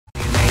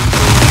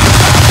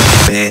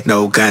hear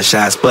no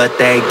gunshots, but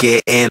they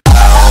getting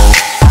low,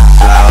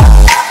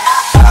 low,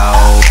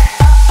 low,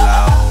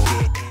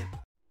 low.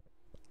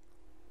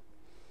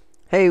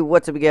 Hey,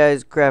 what's up, you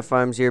guys? Craft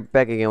Farms here,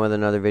 back again with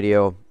another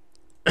video.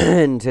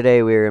 And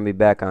today we're going to be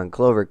back on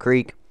Clover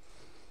Creek.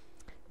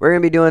 We're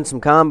going to be doing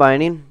some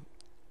combining.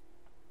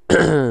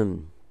 We're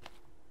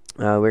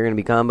going to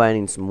be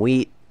combining some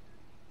wheat.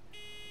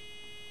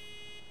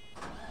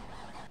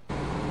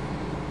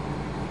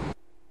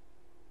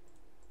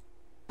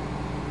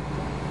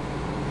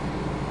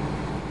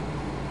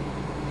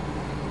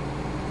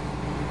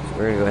 So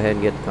we're going to go ahead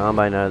and get the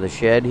combine out of the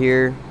shed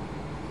here.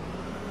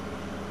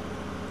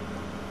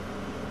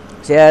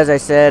 So yeah, as I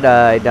said,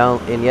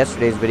 in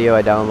yesterday's video,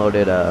 I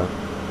downloaded a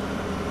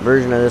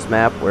version of this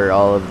map where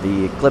all of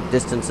the clip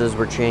distances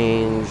were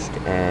changed,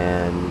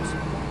 and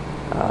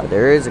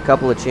there is a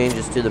couple of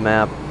changes to the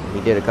map.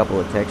 He did a couple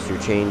of texture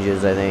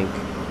changes, I think.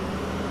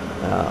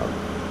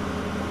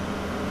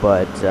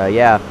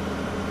 Yeah.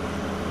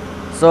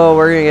 So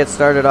we're going to get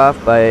started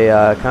off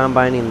by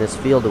combining this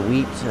field of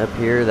wheat up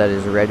here that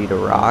is ready to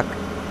rock.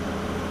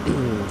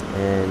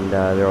 And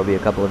there will be a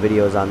couple of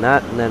videos on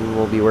that, and then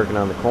we'll be working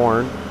on the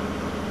corn.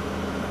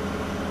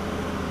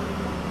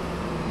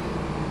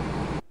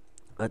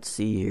 Let's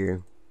see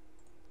here.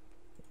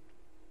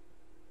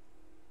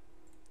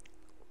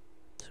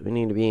 So we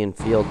need to be in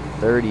field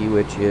 30,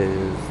 which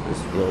is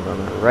this field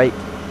on our right.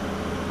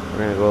 We're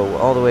going to go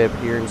all the way up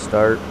here and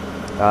start.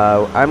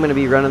 I'm going to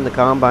be running the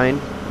combine.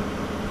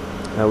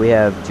 We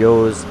have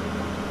Joe's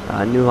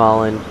New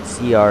Holland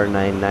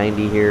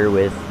CR990 here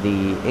with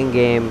the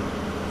in-game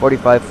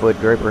 45-foot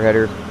draper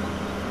header.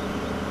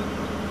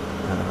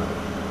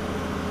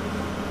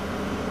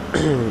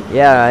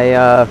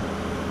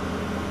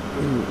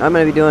 I'm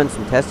going to be doing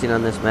some testing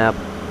on this map.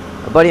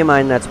 A buddy of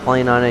mine that's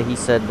playing on it, he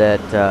said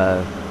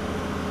that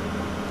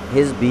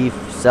his beef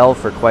sell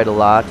for quite a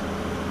lot,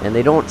 and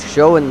they don't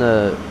show in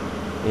the,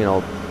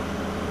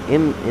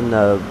 in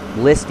the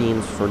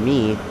listings for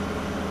me.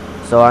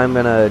 So I'm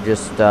going to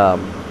just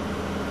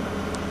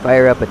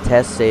fire up a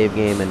test save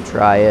game and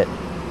try it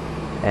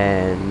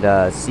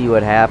and see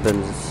what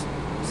happens.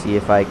 See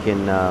if I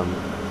can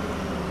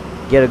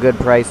get a good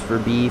price for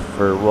beef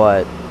or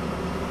what.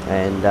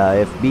 And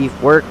if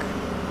beef work,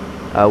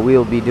 we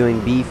will be doing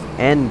beef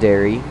and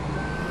dairy.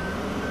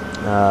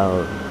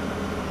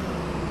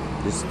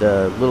 Just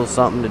a little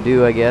something to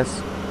do, I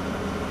guess.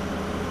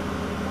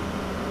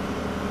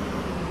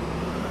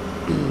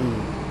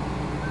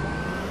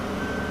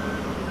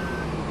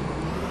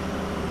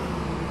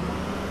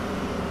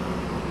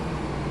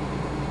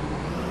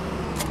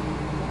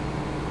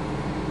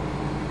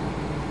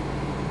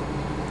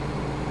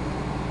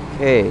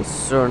 Okay,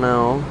 so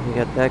now we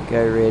got that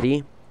guy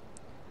ready.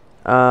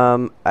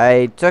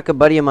 I took a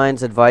buddy of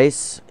mine's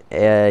advice.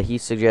 He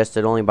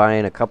suggested only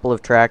buying a couple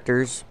of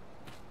tractors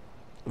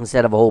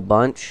instead of a whole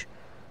bunch.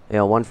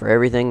 One for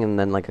everything and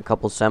then like a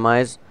couple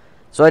semis.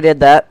 So I did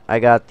that. I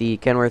got the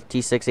Kenworth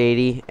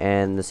T680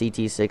 and the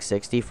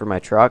CT660 for my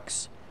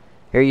trucks.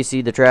 Here you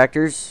see the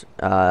tractors.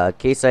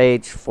 Case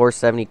IH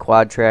 470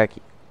 quad track,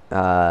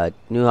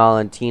 New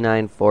Holland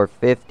T9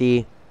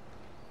 450,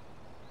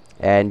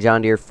 and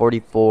John Deere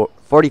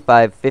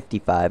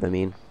 4555, I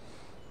mean.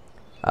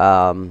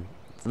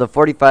 The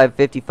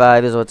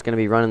 4555 is what's going to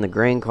be running the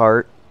grain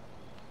cart,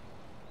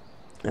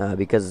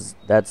 because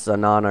that's a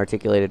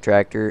non-articulated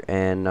tractor,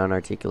 and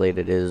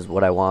non-articulated is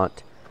what I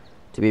want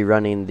to be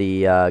running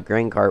the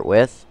grain cart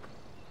with.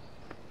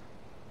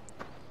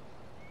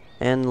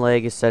 And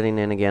leg is setting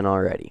in again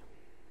already.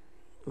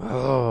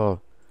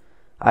 Oh,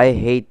 I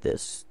hate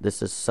this.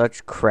 This is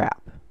such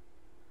crap.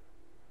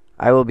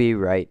 I will be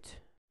right.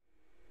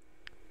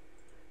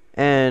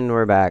 And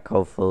we're back,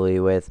 hopefully,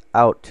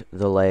 without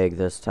the lag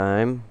this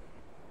time.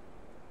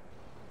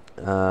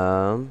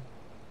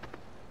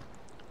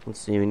 Let's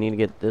see, we need to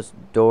get this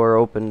door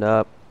opened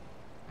up.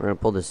 We're going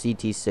to pull the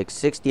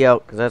CT660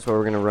 out, because that's what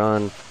we're going to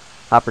run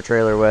hopper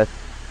trailer with.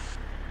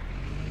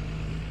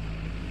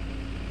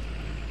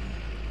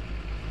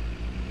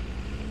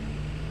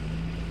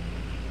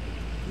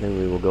 Then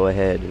we will go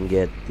ahead and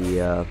get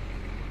the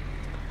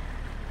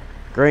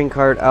grain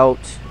cart out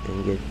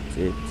and get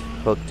it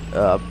hooked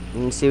up.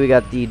 You can see we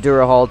got the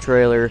Durahaul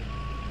trailer, a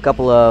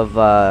couple of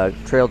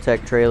Trail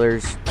Tech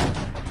trailers,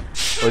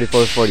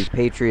 4440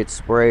 Patriot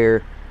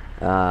sprayer,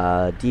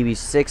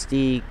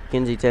 DB60,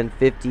 Kinsey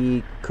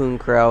 1050, Kuhn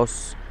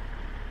Krause,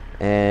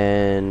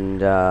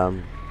 and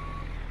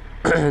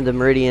the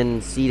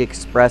Meridian Seed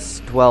Express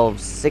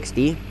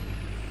 1260.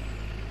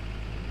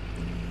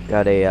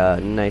 Got a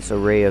nice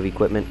array of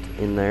equipment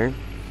in there.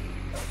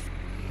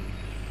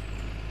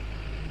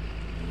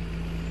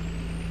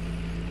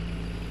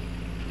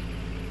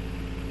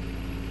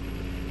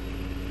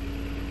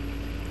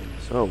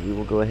 So we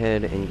will go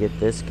ahead and get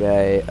this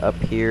guy up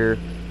here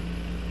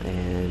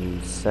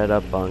and set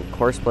up on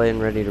course play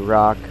and ready to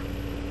rock.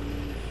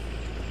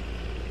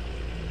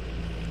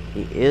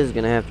 He is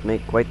going to have to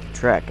make quite the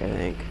trek, I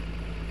think.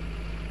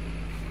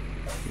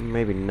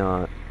 Maybe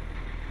not.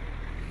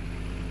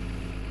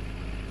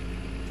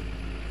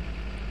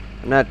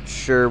 I'm not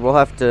sure. We'll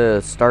have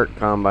to start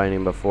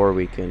combining before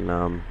we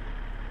can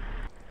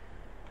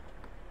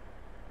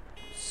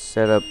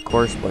set up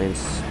course plane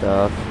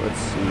stuff. Let's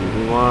see.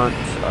 We want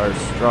our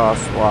straw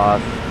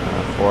swath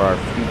for our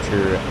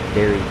future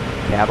dairy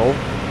cattle.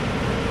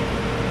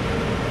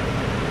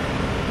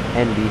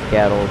 And beef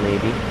cattle,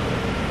 maybe.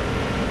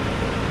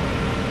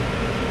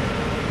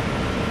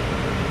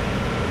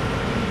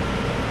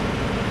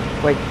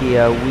 Quite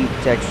the wheat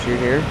texture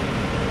here.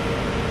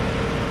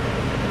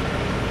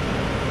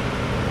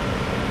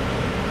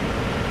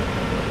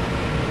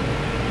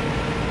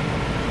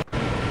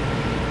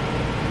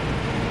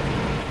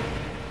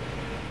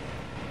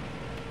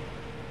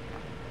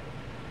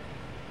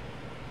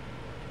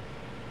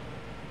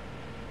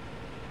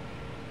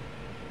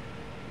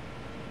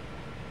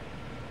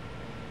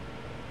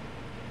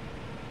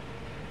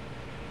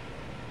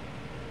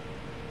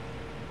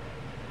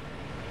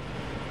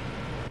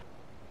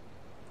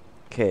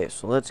 Okay,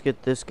 so let's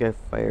get this guy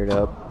fired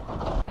up.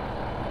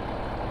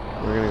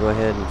 We're gonna go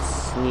ahead and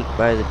sneak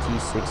by the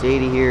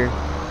T680 here.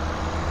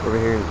 Over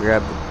here and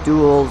grab the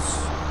duals.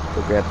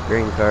 Go grab the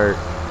grain cart.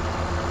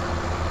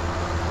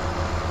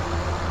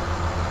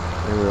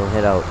 And we'll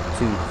head out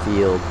to the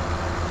field.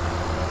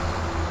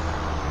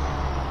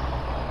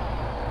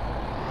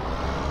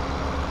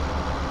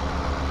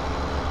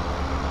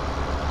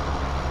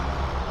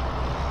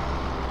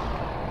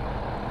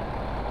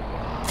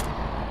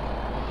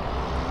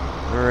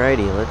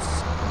 Alrighty, let's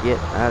get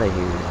out of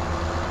here.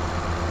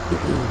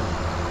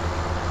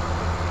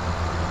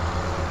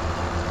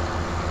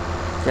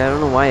 See, I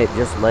don't know why it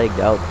just lagged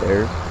out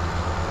there.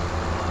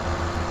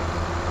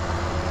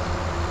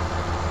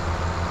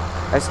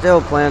 I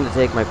still plan to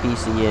take my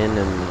PC in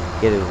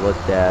and get it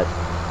looked at.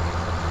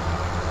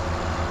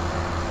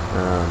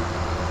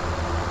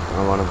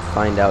 I want to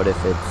find out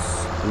if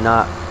it's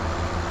not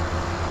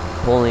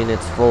pulling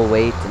its full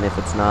weight, and if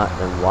it's not,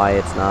 then why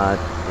it's not,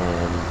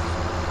 and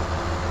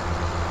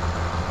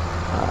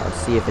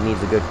see if it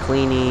needs a good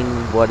cleaning,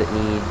 what it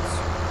needs.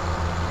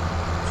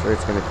 I'm sure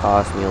it's going to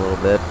cost me a little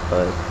bit,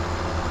 but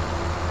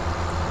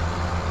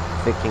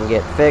if it can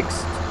get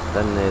fixed,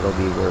 then it'll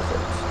be worth it.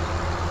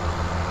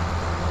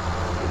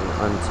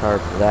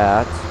 Untarp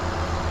that.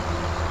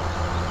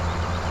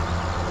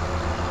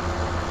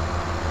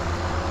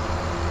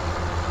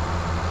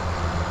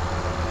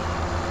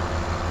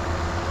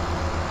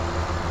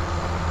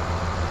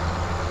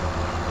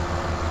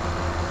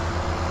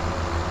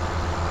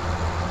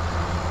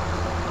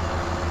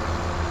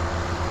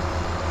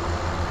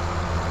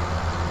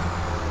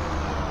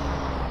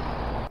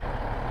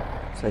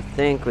 So I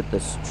think with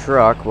this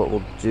truck, what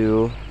we'll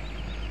do,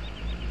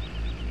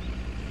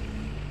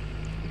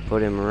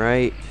 put him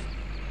right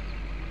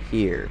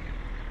here.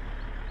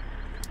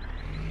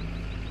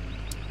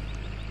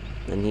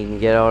 Then he can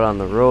get out on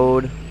the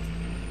road.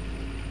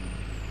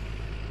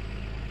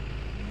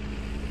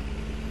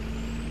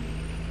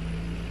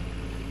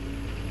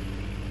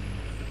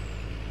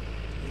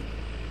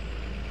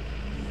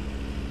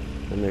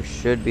 And there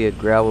should be a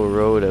gravel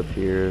road up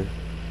here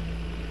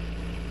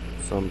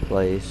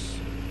someplace.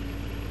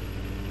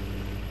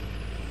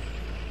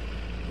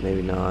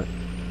 Maybe not.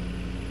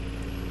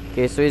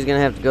 Okay, so he's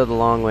gonna have to go the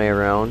long way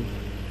around.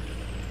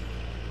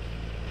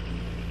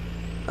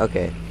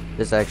 Okay,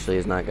 this actually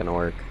is not gonna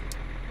work.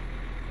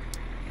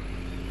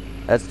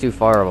 That's too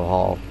far of a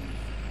haul.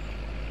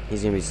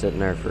 He's gonna be sitting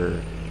there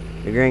for...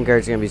 The grain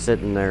cart's gonna be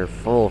sitting there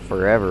full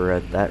forever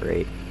at that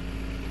rate.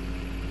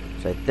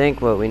 So I think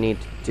what we need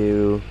to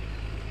do...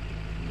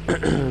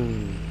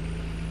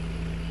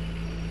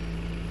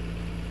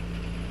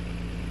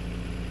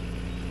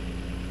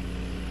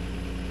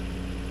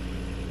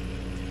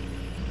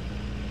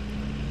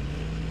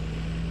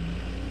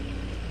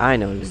 I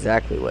know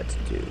exactly what to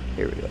do.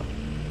 Here we go.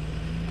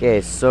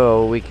 Okay,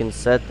 so we can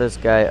set this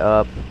guy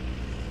up.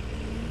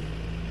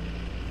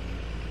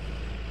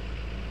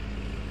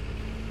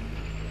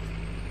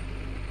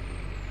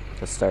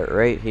 To start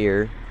right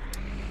here.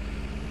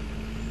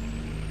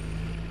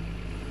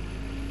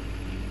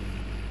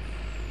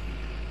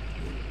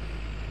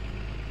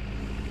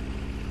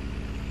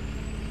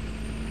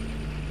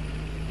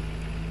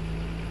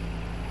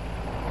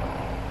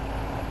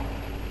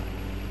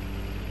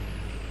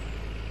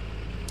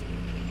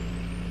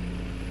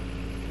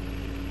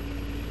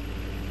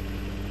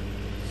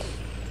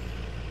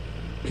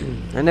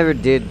 I never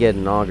did get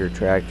an auger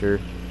tractor.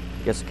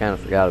 Guess I kind of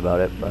forgot about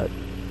it, but...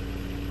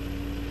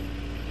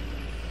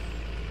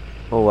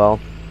 oh well.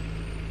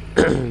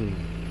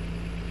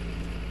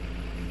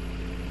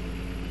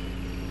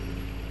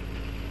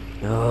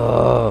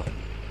 Oh,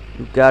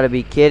 you gotta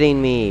be kidding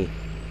me.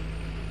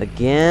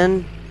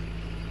 Again?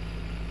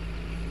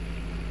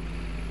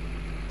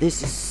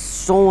 This is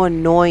so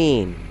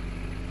annoying.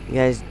 You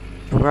guys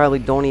probably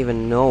don't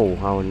even know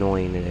how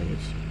annoying it is.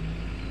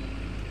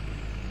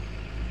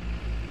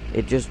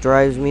 It just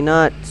drives me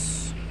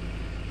nuts.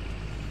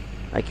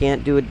 I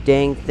can't do a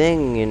dang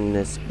thing in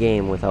this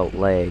game without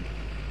lag.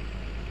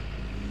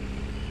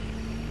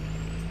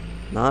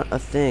 Not a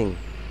thing.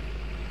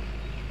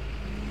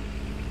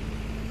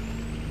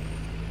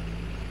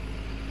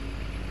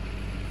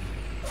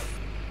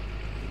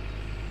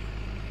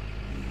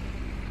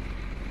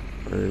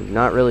 Or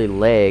not really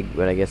lag,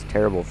 but I guess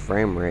terrible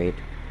frame rate.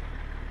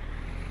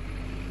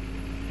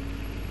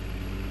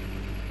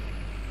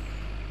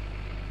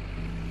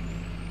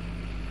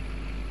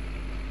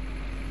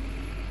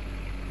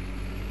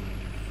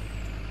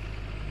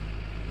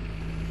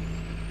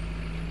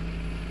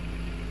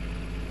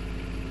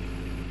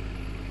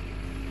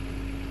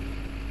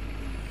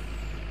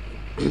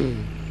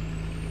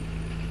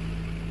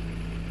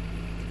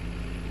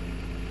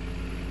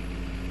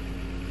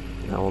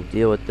 I will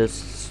deal with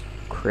this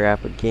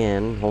crap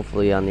again.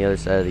 Hopefully on the other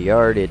side of the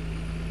yard it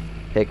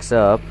picks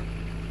up.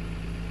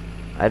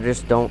 I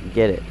just don't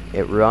get it.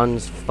 It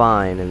runs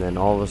fine and then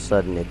all of a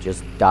sudden it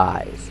just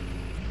dies.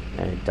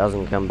 And it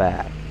doesn't come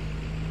back.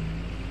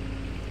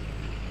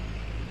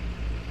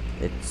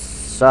 It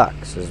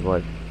sucks is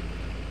what...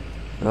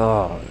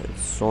 Oh,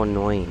 it's so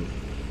annoying.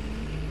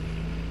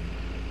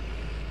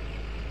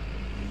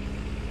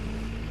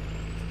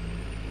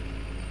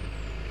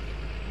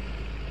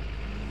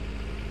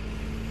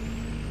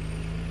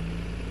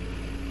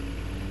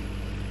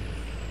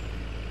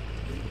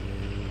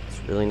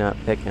 Really not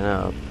picking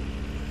up.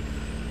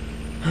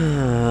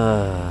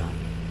 I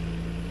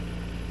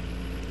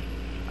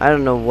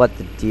don't know what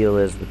the deal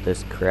is with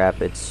this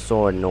crap. It's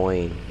so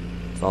annoying.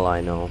 That's all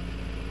I know.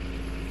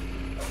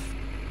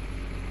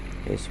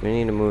 Okay, so we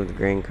need to move the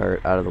grain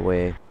cart out of the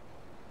way.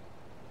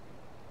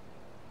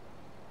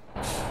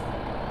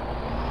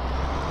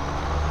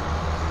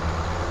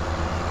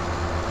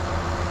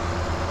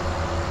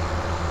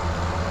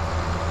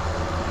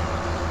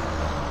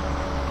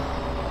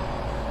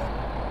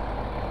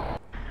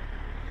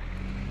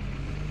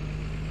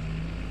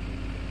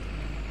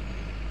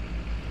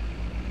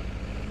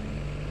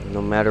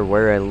 No matter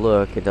where I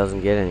look, it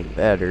doesn't get any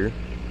better,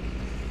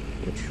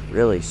 which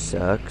really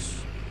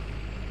sucks.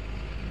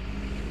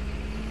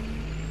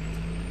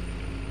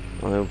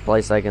 The only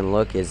place I can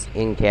look is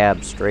in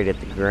cab straight at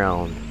the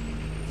ground.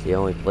 It's the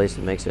only place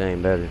that makes it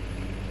any better.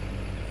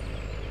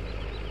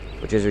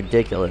 Which is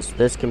ridiculous.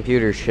 This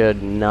computer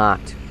should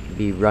not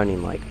be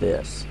running like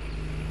this.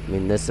 I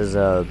mean, this is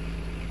a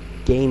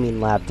gaming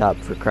laptop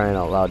for crying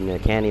out loud, and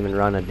it can't even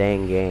run a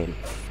dang game.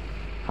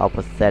 How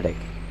pathetic.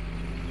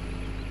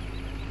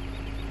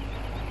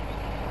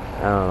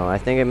 I don't know. I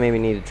think I maybe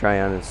need to try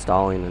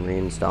uninstalling and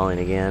reinstalling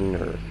again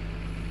or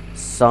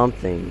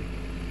something.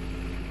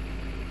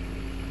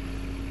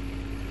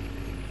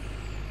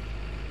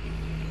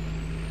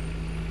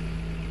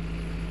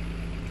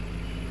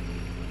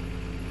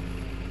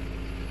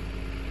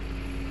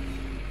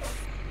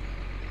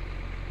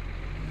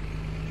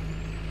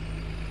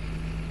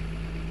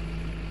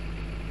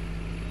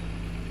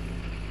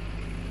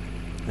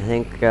 I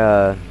think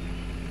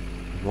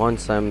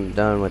once I'm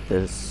done with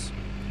this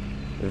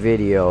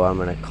video, I'm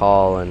gonna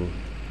call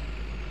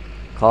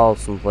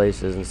some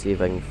places and see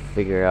if I can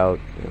figure out,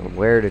 you know,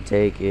 where to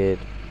take it,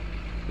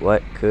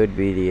 what could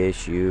be the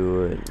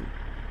issue, and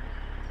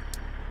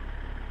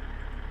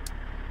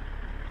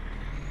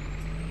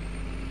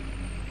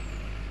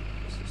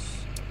this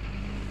is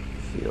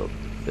field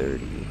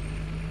 32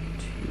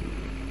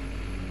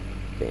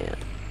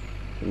 band,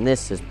 and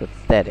this is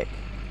pathetic.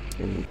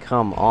 I mean,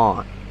 come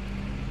on.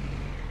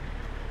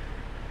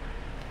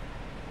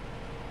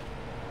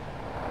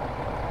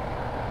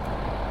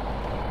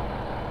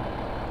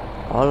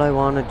 All I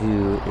want to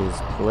do is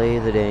play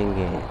the dang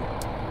game.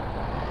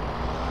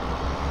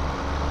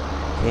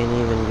 Can't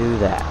even do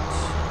that.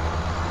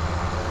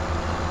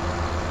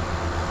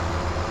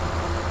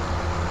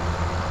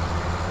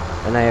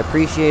 And I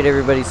appreciate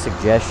everybody's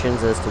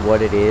suggestions as to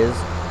what it is,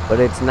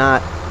 but it's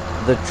not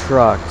the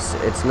trucks.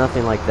 It's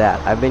nothing like that.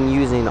 I've been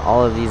using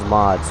all of these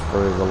mods for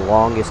the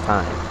longest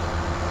time,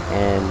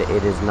 and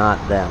it is not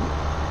them.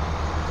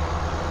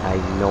 I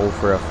know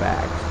for a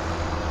fact.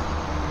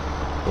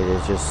 It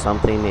is just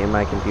something in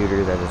my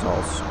computer that is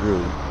all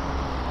screwed.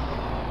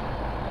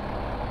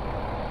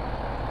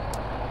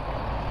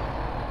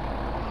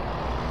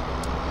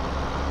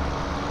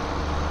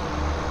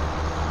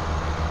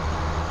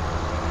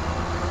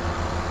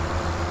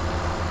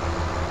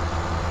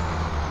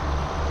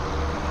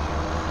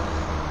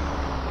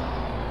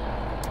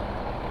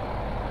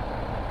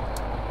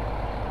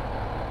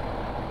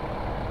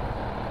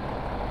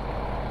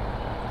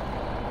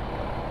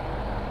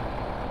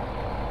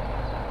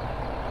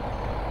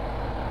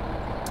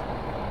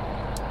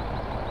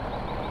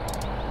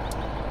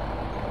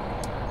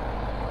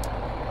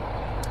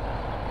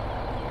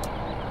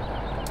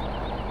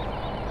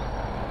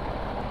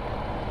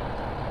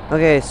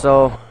 Okay,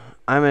 so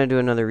I'm gonna do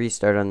another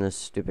restart on this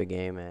stupid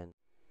game, and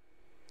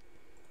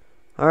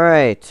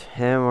alright,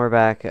 and we're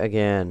back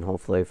again,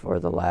 hopefully for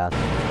the last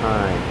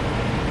time.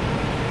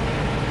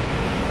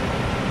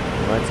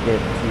 Let's get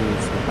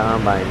to some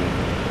combining.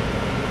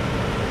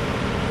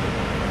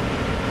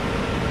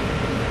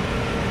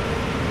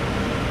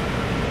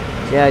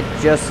 Yeah,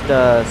 I just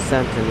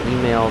sent an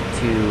email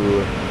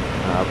to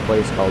a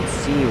place called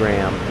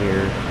CRAM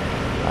here.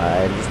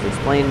 I just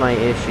explained my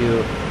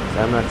issue. So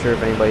I'm not sure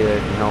if anybody there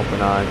can help or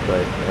not,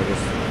 but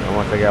I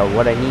want to figure out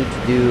what I need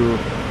to do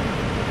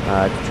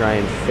to try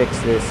and fix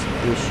this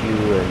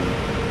issue, and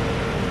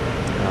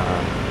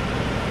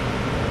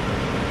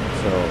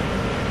so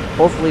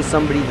hopefully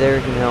somebody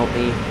there can help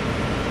me.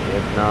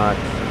 If not,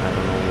 I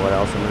don't know what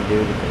else I'm going to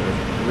do, because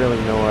there's really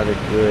no other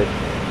good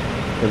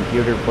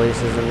computer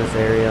places in this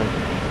area. I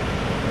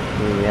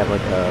mean, we have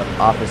like a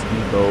Office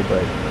Depot,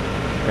 but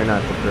they're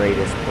not the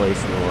greatest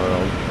place in the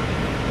world.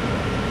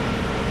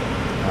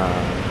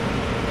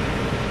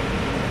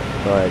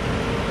 But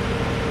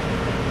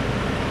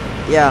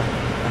yeah,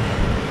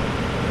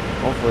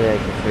 hopefully I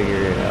can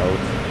figure it out,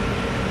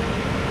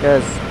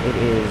 because it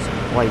is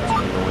quite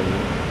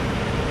annoying.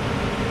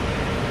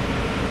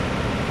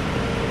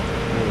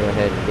 I'm gonna go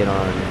ahead and get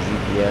on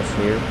GPS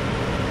here.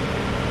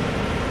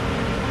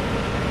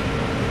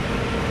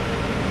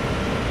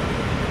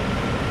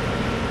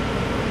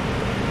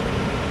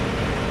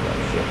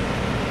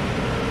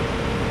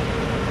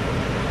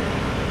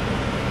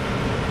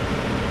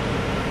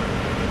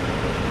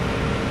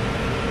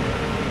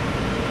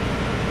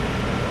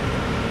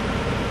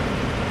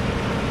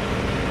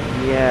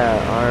 Yeah,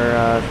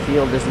 our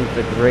field isn't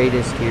the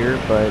greatest here,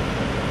 but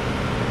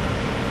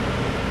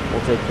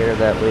we'll take care of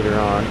that later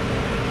on.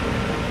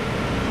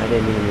 I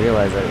didn't even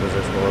realize that it was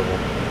this horrible.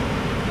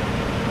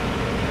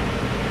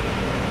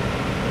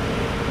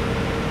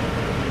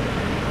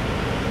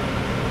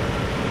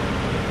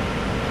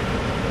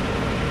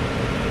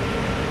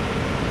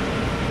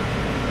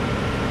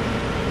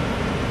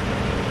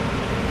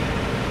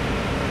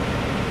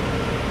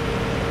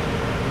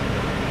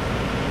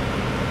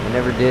 I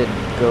never did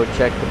go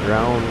check the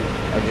ground.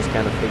 I just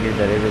kind of figured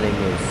that everything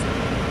was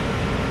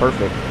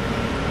perfect.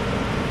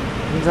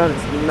 Turns out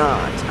it's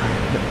not.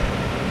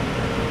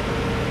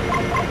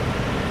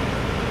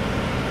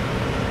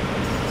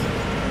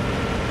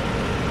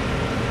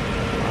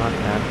 Not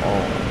at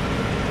all.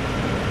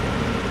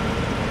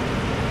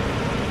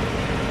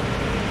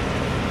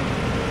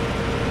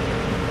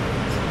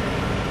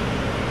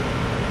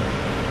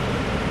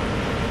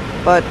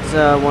 But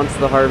once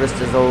the harvest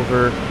is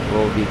over,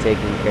 we'll be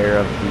taking care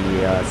of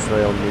the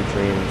soil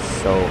nutrients,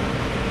 so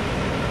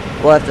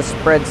we'll have to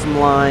spread some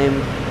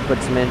lime, put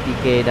some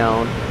NPK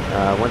down.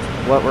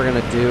 What we're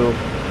going to do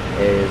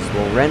is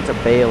we'll rent a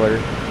baler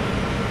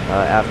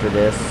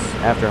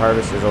after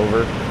harvest is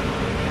over.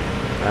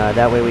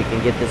 That way we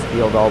can get this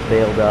field all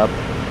baled up,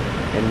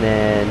 and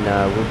then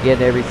we'll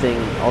get everything,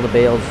 all the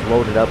bales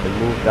loaded up and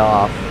moved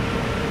off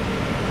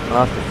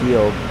the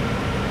field,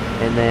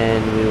 and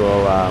then we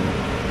will,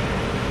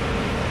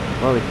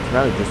 well, we can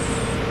probably just,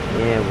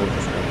 yeah, we'll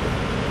just rent it.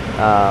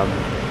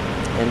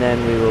 And then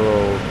we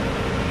will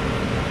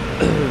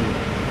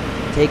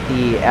take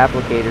the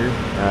applicator.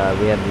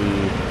 We have the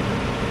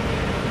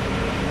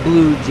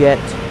Blue Jet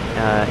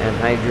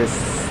anhydrous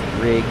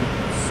rig,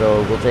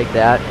 so we'll take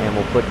that and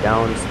we'll put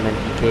down some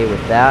NPK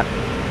with that,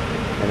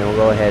 and then we'll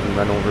go ahead and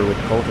run over with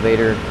the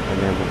cultivator, and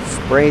then we'll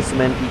spray some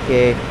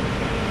NPK,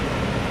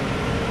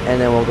 and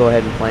then we'll go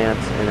ahead and plant,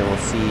 and then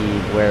we'll see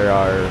where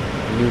our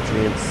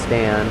nutrients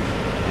stand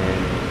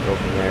and go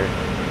from there.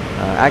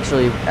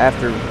 Actually,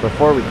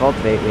 before we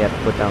cultivate, we have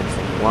to put down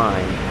some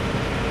lime,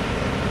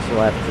 so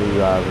we'll have to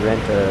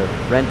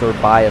rent or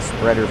buy a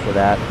spreader for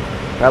that.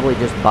 Probably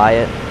just buy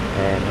it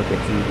and hook it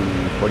to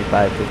the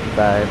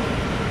 4555.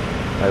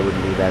 Probably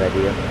wouldn't be a bad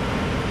idea.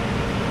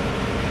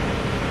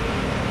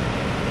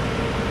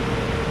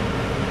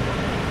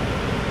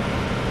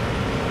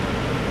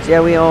 So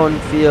yeah, we own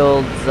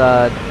fields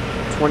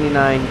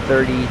 29,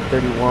 30,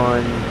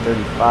 31,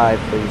 35,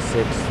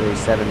 36,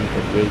 37,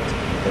 38,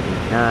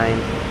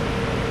 39.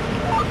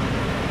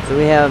 So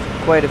we have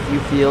quite a few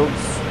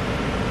fields.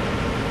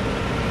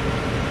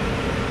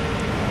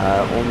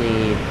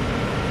 Only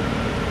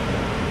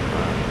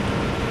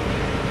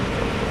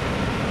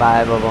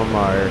 5 of them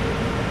are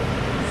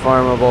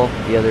farmable.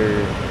 The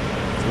other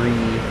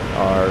 3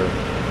 are,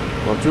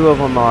 well, 2 of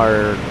them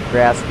are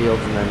grass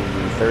fields, and then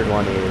the third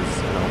one is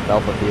an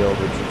alfalfa field,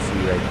 which you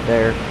see right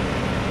there.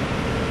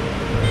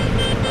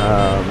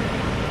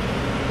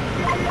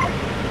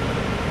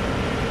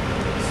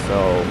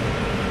 So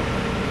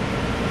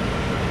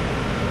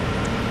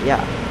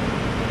yeah.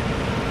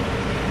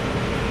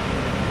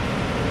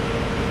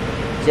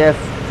 Jeff,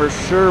 for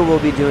sure we'll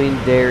be doing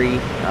dairy,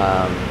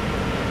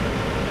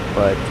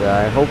 but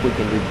I hope we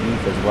can do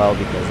beef as well,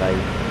 because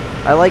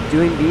I like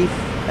doing beef.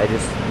 I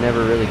just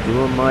never really do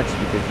them much,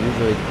 because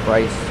usually the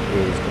price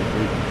is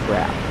complete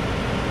crap.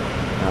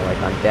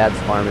 Like on Dad's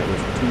farm, it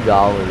was $2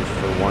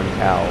 for 1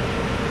 cow,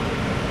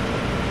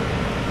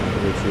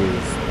 which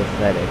is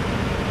pathetic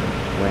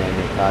when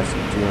it costs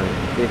you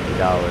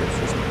 $250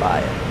 just to buy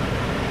it.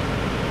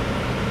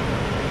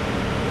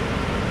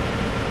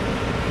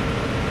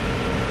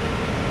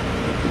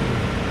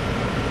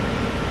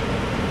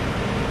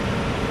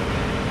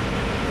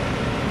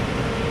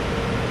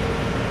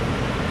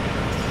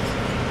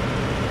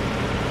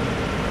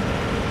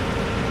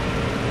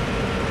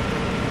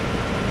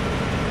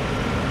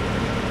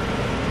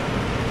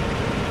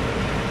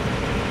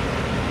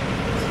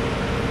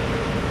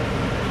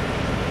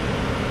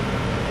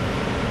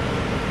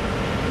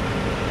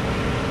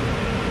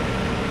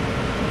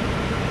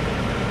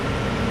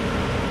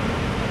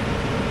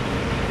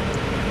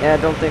 Yeah, I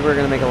don't think we're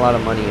gonna make a lot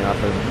of money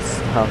off of this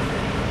stuff.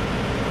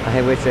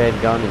 I wish I had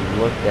gone and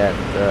looked at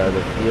the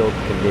field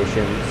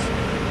conditions.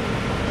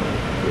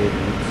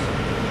 Didn't.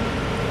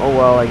 Oh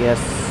well, I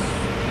guess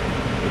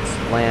it's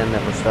land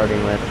that we're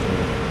starting with.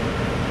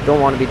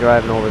 Don't want to be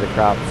driving over the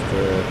crops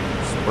to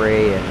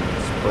spray and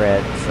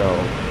spread, so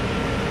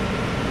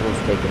we'll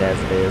just take it as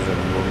it is, and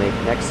we'll make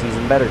next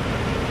season better.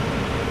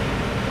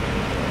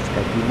 Just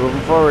gotta keep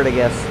moving forward, I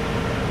guess.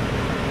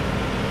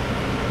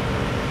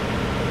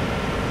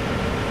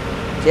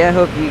 So yeah, I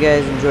hope you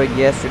guys enjoyed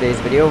yesterday's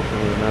video. It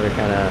was another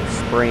kind of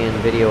spraying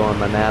video on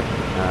my map,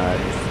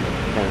 just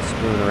kind of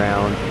screwing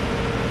around.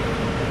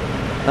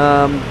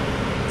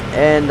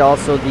 And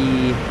also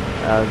the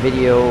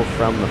video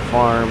from the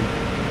farm.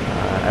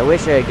 I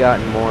wish I had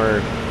gotten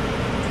more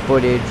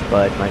footage,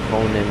 but my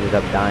phone ended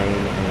up dying,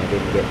 and I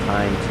didn't get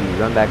time to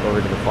run back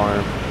over to the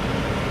farm,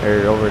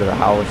 or over to the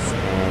house,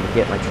 and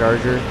get my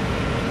charger,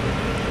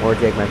 or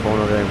take my phone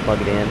over there and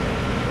plug it in.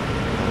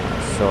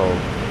 So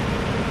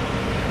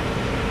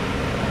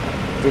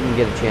didn't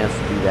get a chance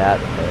to do that,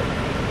 but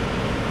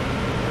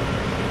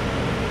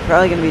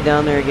probably going to be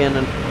down there again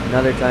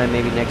another time,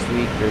 maybe next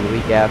week or the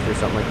week after,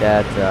 something like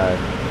that.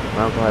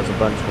 My uncle has a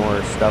bunch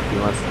more stuff he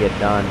wants to get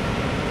done.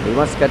 He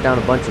wants to cut down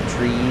a bunch of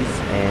trees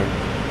and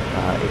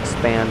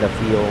expand a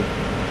field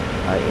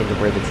into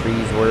where the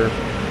trees were,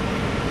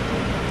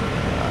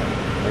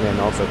 and then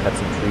also cut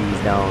some trees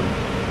down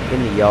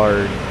in the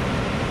yard.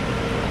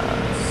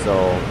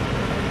 So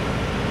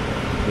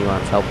he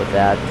wants help with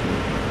that.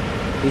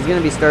 He's going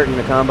to be starting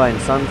to combine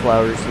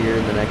sunflowers here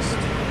in the next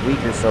week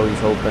or so, he's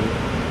hoping.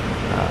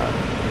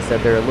 He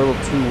said they're a little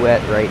too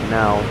wet right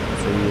now,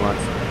 so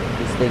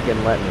he's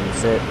thinking letting them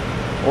sit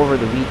over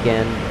the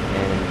weekend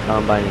and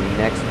combining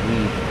next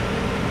week.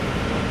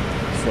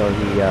 So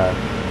he's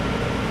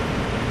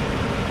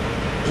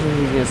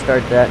going to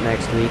start that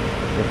next week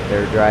if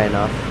they're dry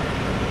enough.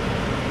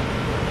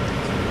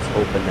 So he's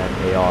hoping that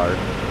they are.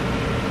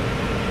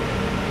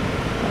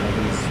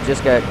 He's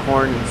just got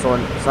corn and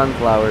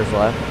sunflowers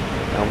left.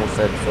 I almost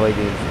said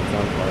soybeans and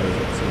sunflowers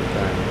at the same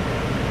time.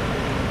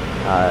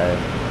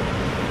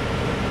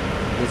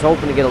 He's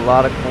hoping to get a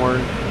lot of corn,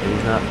 but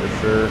he's not for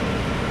sure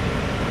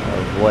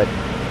of what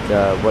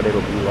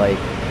it'll be like.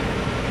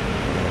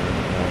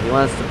 He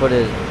wants to put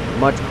as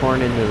much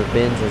corn into the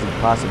bins as he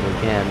possibly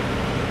can.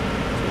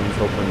 So he's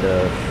hoping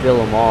to fill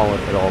them all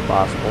if at all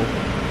possible.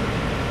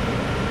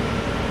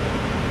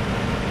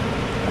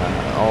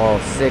 All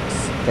 6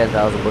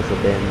 10,000 bushel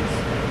bins.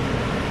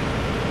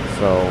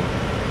 So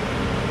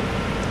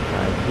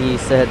he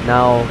said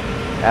now,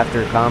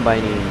 after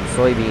combining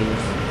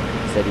soybeans,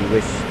 he said he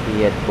wished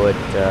he had put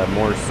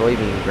more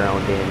soybean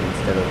ground in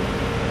instead of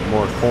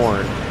more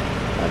corn,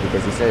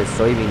 because he said his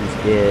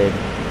soybeans did,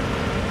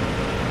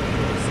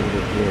 let's see,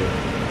 they did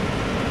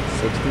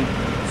 60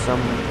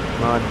 some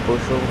odd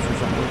bushels or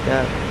something like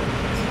that.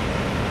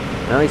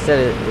 Now he said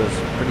it was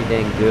pretty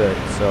dang good,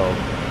 so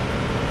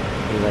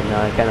he's like,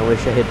 nah, I kind of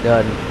wish I had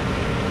done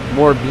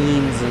more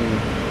beans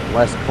and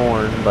less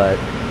corn, but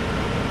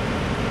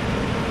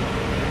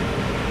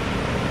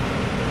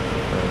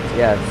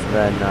yes,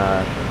 then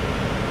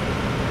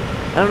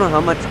I don't know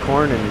how much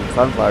corn and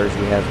sunflowers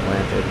he has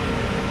planted.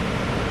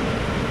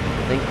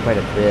 I think quite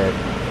a bit.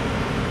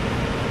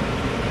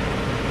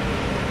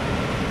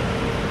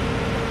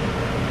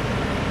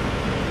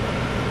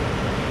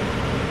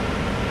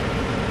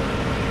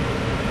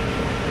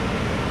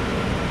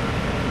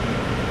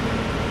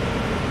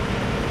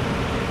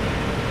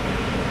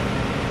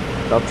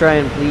 I'll try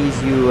and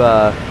please you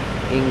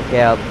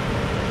in-cab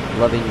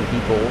loving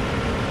people.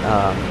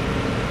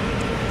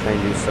 Try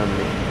and do some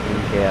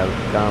in-cab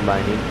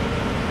combining.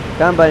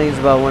 Combining is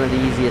about one of the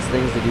easiest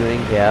things to do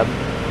in-cab,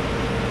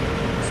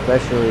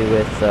 especially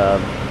with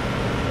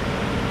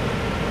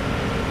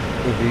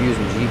if you're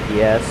using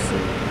GPS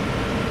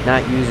and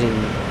not using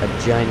a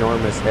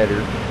ginormous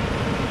header,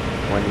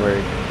 one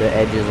where the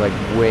edge is like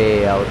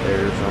way out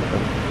there or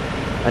something.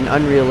 An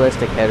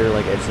unrealistic header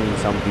like I've seen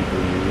some people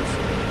use.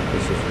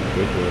 It's just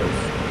ridiculous.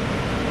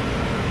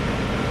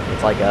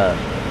 It's like a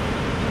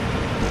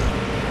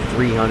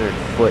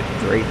 300-foot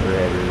Draper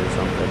header or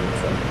something.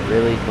 It's like,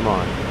 really? Come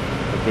on.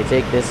 If they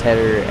take this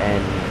header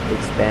and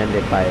expand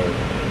it by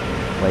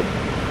like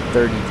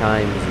 30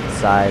 times its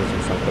size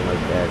or something like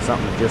that.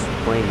 Something just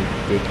plain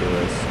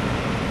ridiculous.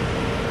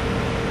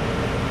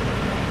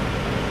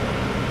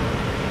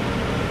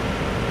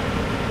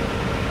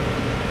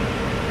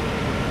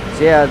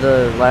 So yeah,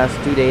 the last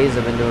 2 days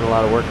I've been doing a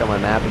lot of work on my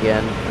map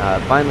again.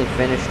 Finally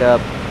finished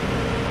up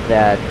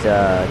that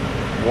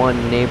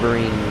one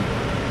neighboring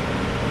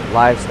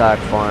livestock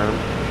farm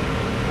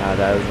that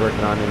I was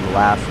working on in the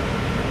last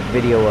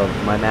video of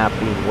my map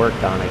being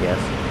worked on, I guess.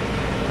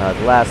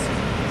 The last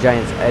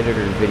Giants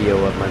editor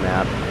video of my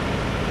map.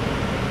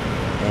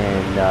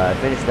 And I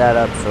finished that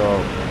up,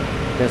 so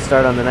I'm going to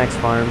start on the next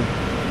farm,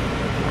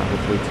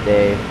 hopefully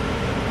today.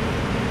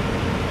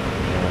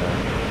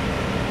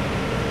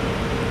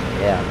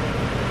 Yeah.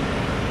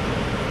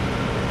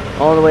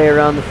 All the way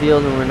around the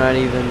field, and we're not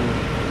even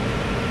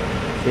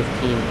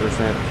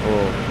 15%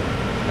 full.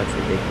 That's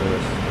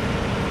ridiculous.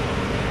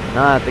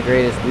 Not the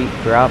greatest wheat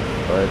crop,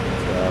 but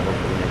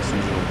hopefully next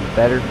season will be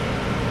better.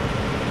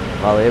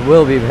 Well, it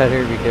will be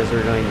better because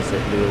we're going to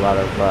sit and do a lot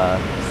of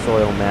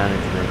soil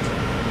management.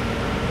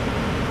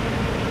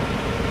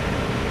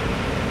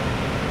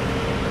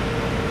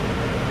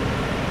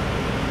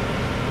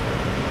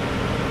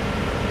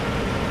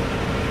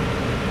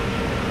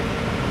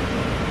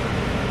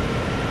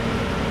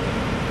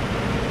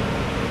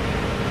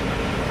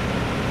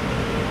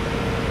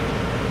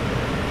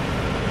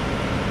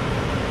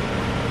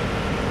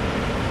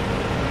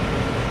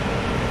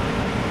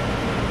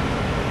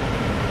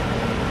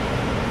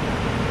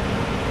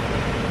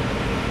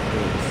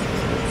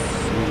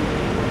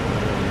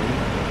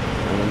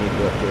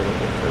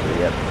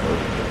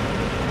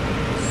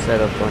 Set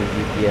up on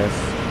GPS.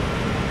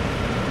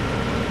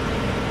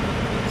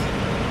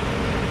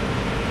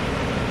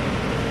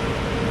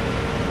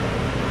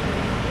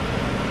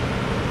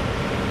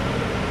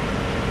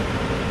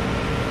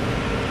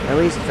 At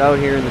least out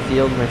here in the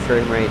field, my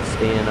frame rate's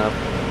staying up.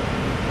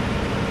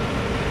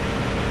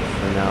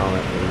 For now,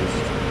 at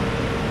least.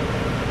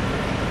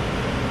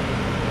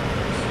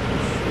 So we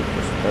should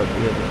just about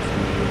be able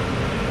to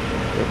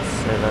get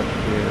set up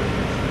here on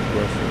the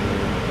GPS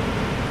again.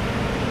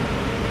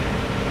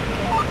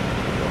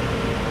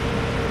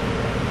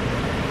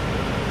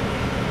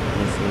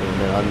 A little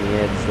bit on the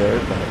edge there,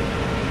 but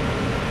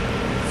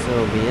so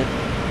be it.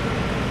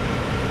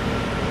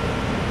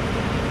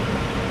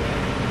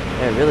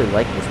 Yeah, I really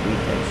like this wheat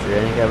texture. I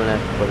think I'm gonna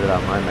have to put it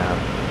on my map.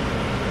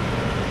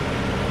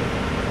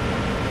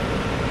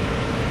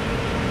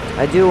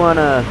 I do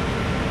wanna,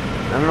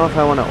 I don't know if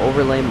I wanna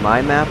overlay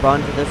my map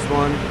onto this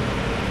one,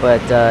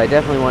 but I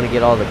definitely want to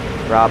get all the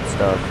crop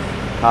stuff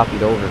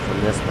copied over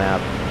from this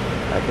map.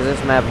 Because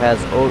this map has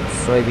oats,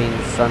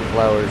 soybeans,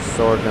 sunflowers,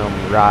 sorghum,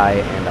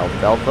 rye, and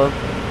alfalfa.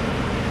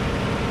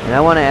 And I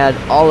want to add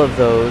all of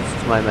those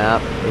to my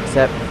map,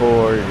 except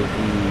for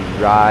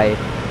the rye,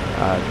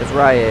 because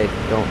rye I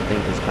don't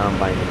think is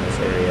combined in this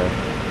area,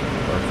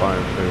 or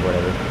farmed, or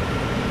whatever.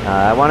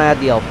 I want to add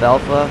the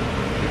alfalfa,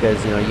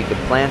 because, you know, you could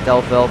plant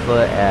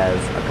alfalfa as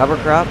a cover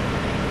crop,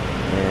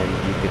 and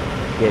you could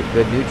get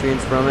good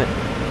nutrients from it,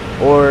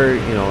 or,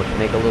 you know, to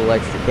make a little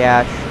extra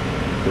cash,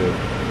 you could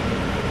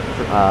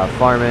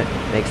farm it,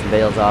 make some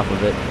bales off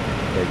of it.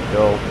 There you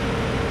go.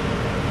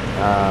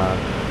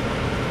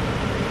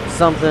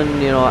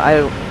 Something, you know,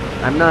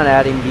 I'm not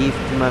adding beef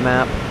to my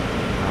map.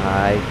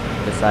 I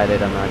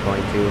decided I'm not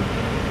going to.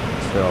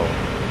 So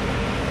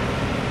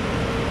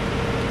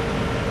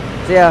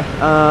yeah,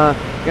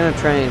 gonna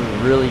try and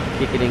really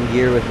kick it in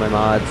gear with my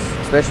mods,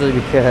 especially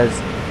because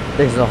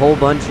there's a whole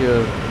bunch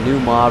of new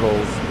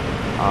models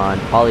on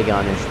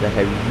Polygonish that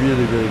I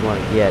really, really want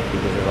to get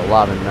because there's a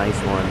lot of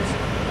nice ones.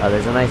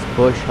 There's a nice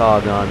bush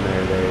hog on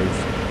there. There's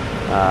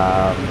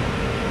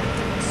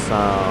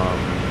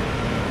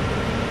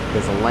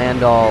there's a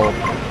Landau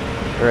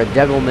or a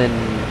Degelman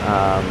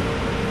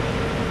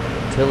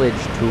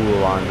tillage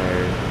tool on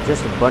there.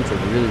 Just a bunch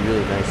of really,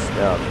 really nice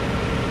stuff.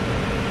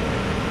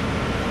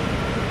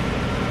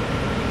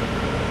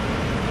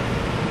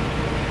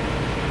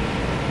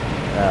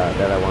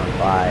 That I want to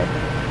buy.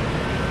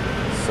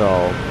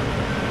 So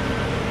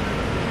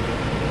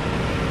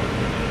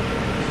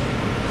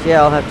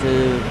yeah, I'll have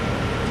to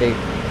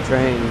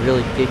try and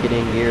really kick it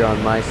in gear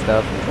on my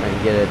stuff and try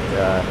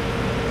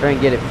and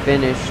get it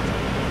finished,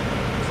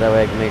 so that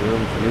way I can make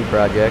room for new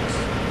projects.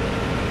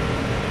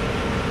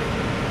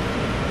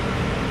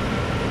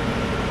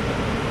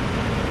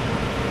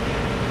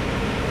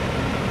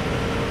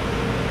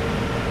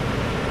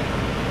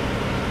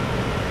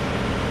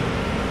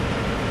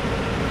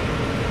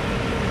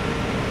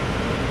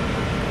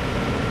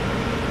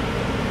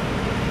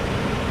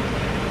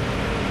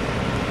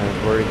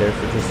 Worried there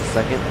for just a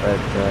second, but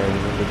I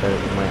remembered that it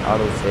was my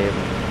autosave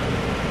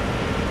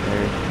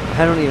there.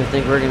 I don't even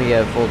think we're going to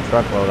get a full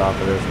truckload off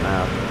of this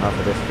map, off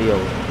of this field,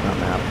 not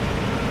map,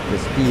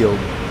 this field.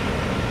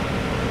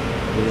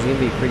 It is going to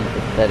be pretty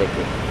pathetic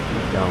if we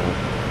don't.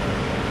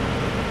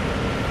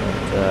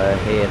 But,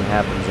 hey, it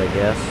happens, I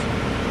guess.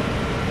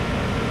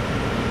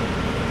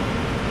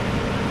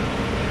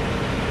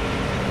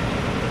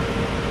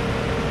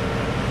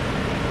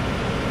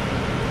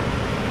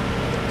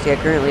 So yeah,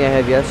 currently I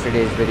have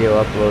yesterday's video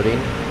uploading.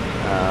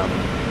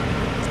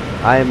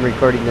 I am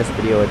recording this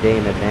video a day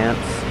in advance.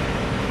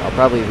 I'll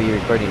probably be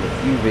recording a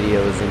few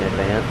videos in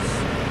advance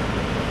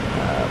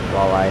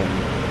while I'm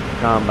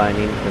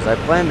combining, because I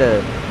plan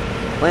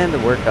to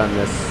work on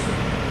this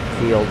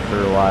field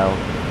for a while,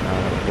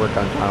 work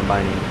on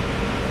combining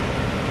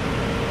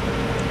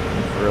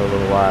for a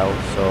little while.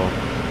 So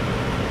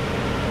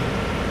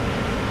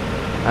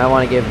I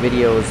want to give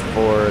videos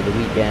for the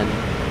weekend,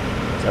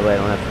 so that way I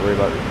don't have to worry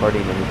about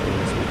recording anything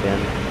this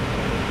weekend.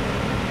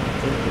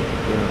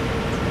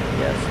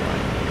 Yes,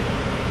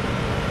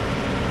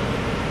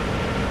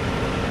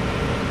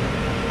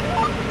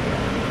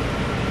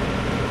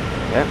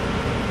 yeah.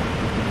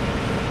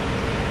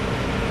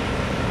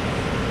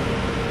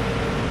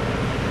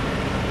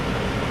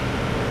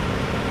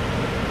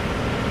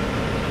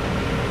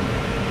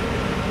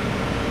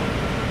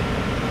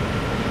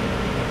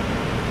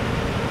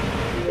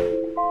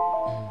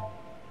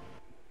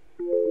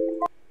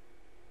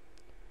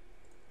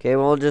 Okay,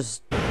 we'll do a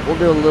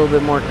little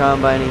bit more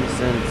combining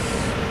since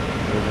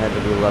we've had to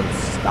do a lot of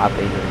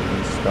stopping and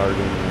restarting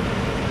and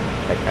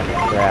that kind of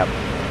crap.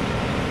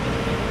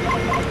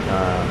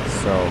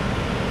 So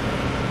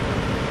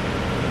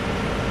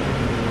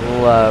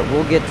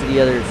we'll get to the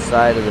other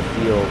side of the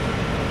field.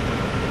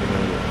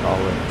 We'll call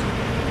it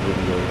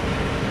video.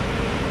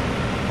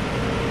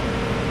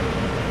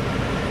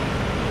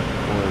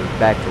 Or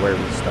back to where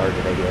we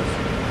started, I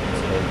guess.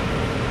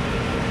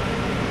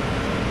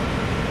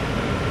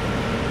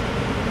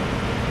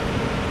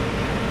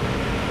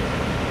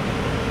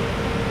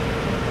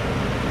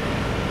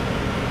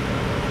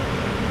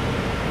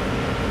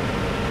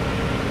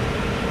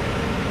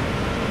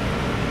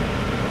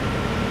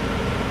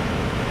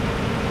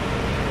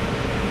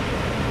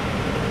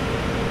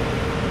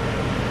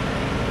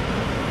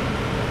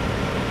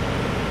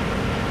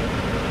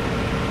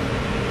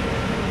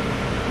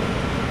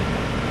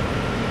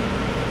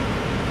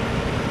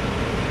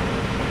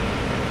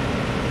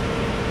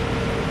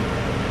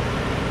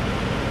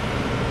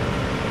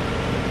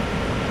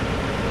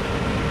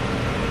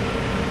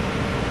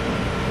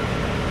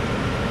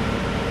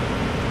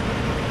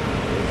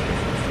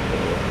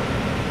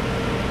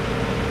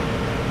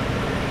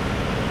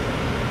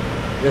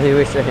 Really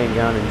wish I had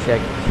gone and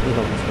checked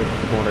fields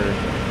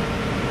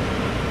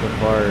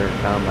before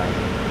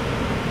combining.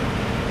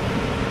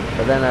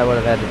 But then I would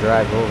have had to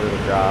drive over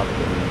the drop,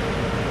 and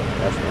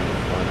that's not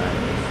fun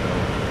either. So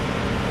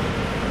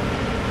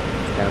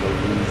it's kind of a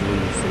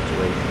lose-lose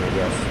situation, I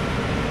guess.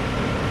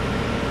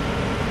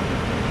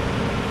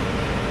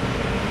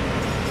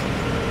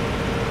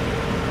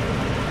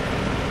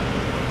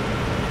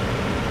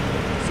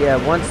 So yeah,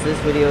 once this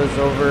video is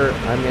over,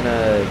 I'm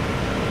gonna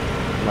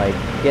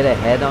get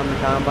ahead on the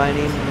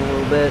combining a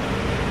little bit,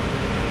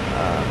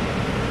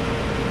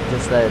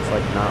 just that it's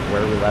not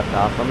where we left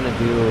off. I'm gonna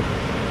do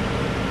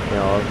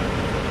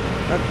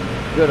a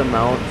good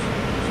amount,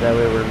 so that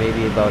way we're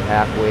maybe about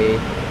halfway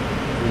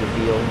through the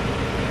field,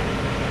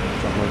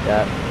 something like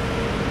that.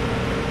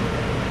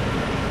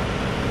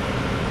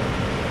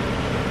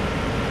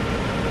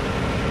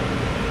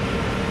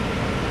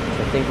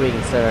 So I think we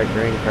can set our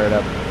grain cart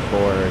up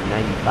for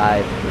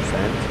 95%.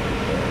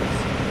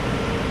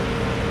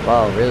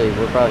 Well, really,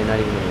 we're probably not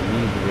even going to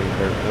need the grain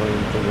cart. I don't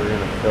even think we're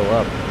going to fill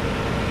up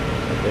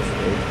at this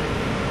stage.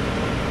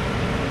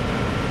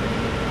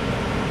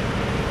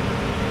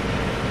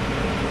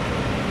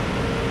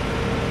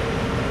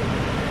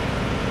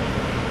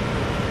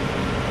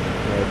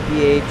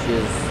 pH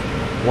is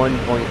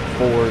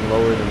 1.4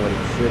 lower than what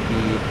it should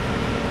be.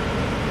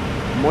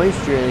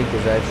 Moisture, I think,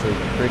 is actually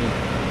pretty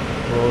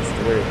close to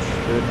where it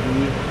should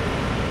be.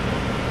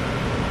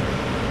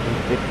 I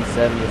think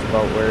 57 is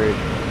about where it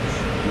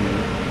should be.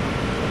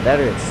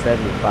 Better at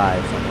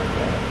 75, something like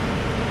that.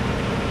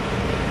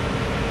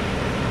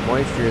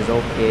 Moisture is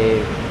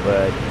okay,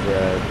 but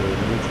the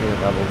nutrient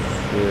levels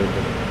should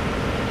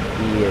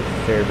be a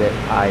fair bit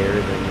higher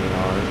than they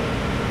are.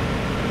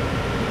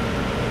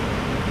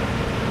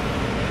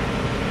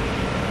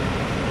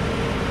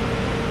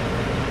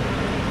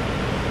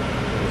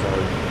 There's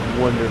our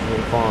wonderful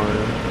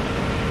farm.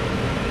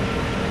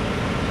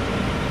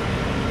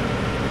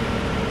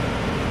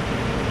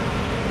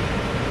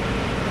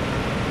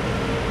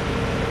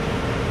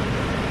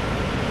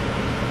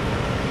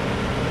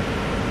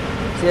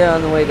 Yeah,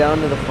 on the way down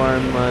to the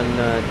farm on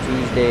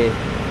Tuesday, I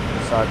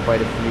saw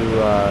quite a few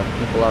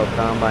people out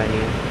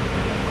combining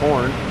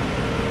corn.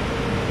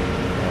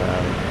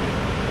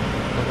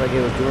 Looked like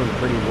it was doing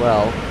pretty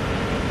well.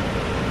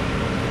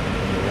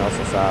 And we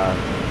also saw a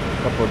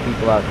couple of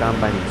people out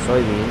combining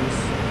soybeans.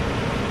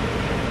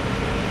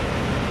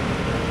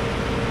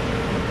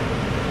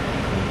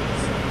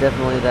 It's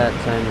definitely that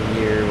time of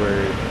year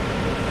where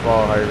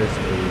fall harvest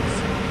is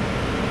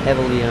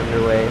heavily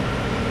underway.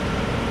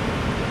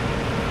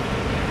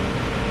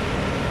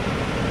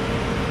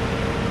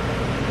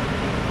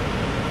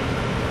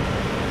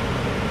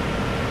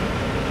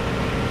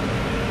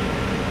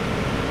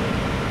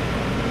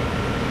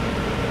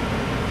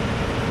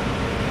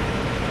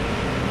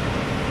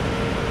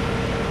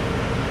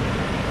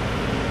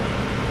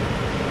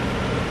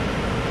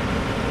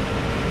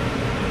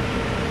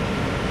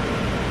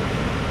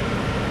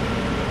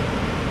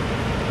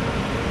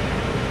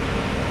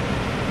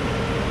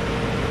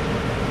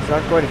 Saw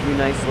quite a few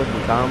nice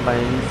looking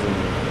combines and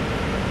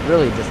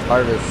really just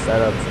harvest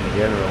setups in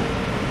general.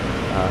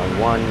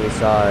 One we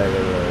saw, there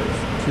was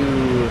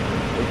two, I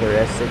think they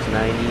were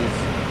S690s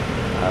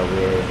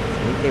with,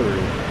 I think they were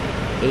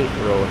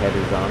 8-row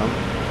headers on them,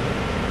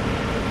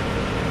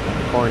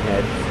 corn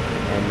heads,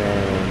 and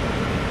then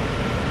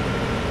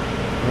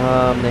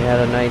they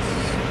had a nice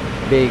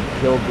big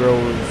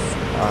Hillgrows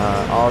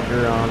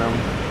auger on them,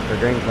 or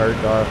grain cart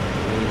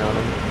lean on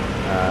them,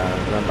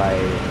 run by,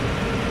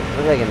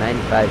 looked like a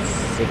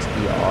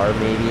 9560R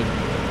maybe.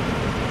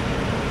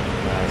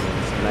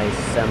 Some nice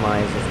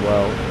semis as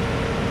well.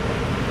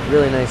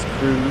 Really nice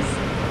crews.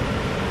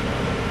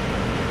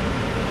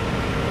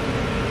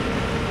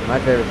 My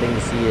favorite thing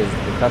to see is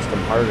the custom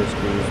harvest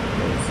crews,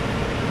 because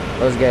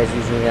those guys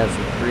usually have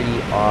some pretty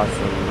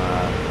awesome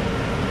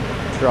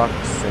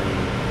trucks, and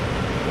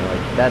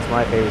like that's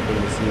my favorite thing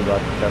to see about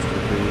the custom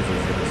crews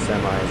is the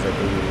semis that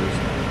they use.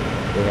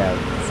 They have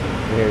some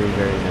very,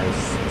 very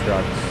nice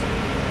trucks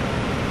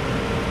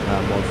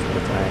most of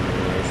the time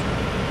anyways.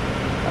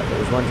 There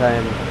was one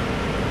time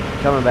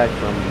coming back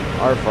from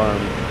our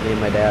farm, me and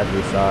my dad,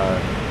 we saw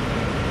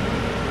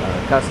a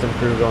custom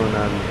crew going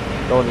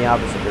the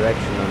opposite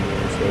direction on the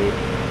interstate,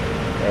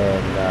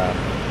 and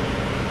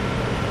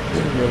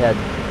they had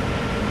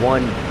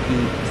one Pete,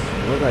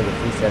 it looked like a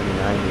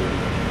 379 maybe,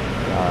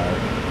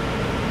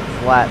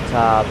 flat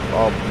top,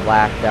 all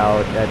blacked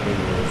out. That thing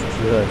was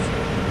just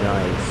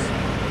nice.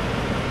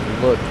 It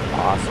looked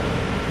awesome.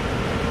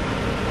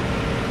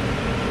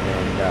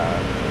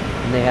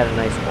 And they had a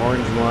nice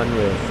orange one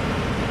with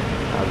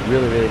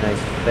really, really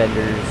nice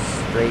fenders,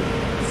 straight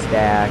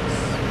stacks.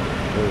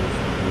 It was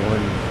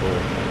wonderful.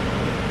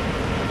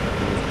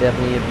 It was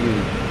definitely a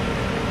beauty.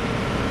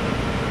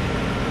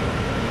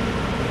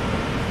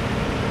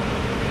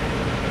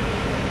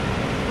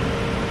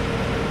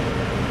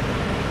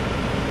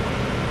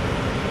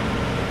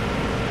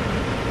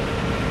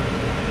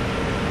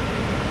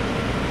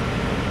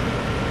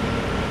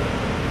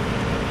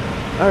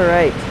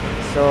 Alright,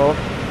 so I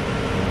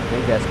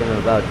think that's going to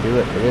about do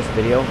it for this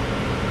video.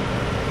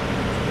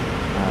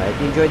 If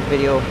you enjoyed the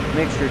video,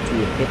 make sure to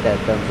hit that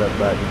thumbs up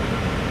button.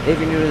 If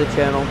you're new to the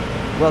channel,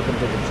 welcome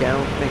to the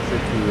channel. Make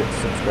sure to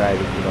subscribe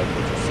if you like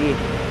what you see.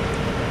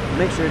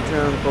 Make sure to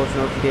turn on the post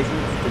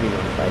notifications to be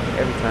notified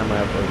every time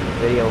I upload a new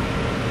video.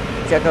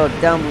 Check out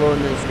down below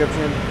in the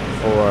description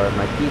for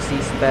my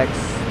PC specs,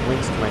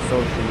 links to my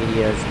social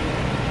medias.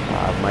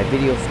 My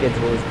video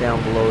schedule is down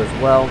below as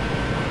well.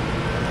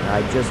 I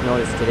just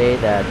noticed today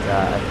that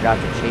I forgot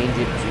to change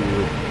it to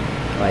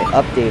my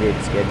updated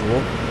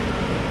schedule,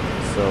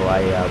 so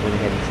I went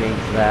ahead and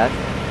changed that.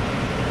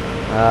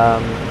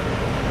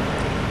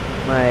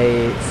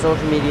 My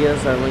social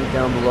medias are linked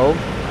down below.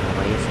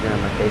 My Instagram,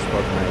 my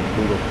Facebook, my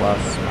Google+,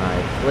 my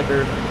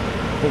Flickr.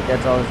 I think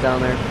that's all that's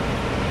down there.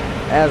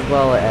 As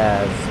well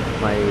as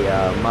my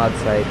mod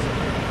sites.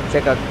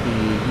 Check out the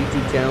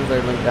YouTube channels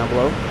that are linked down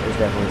below. There's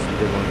definitely some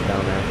good ones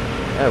down there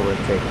that are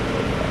worth taking a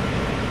look at.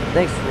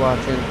 Thanks for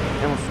watching,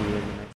 and we'll see you.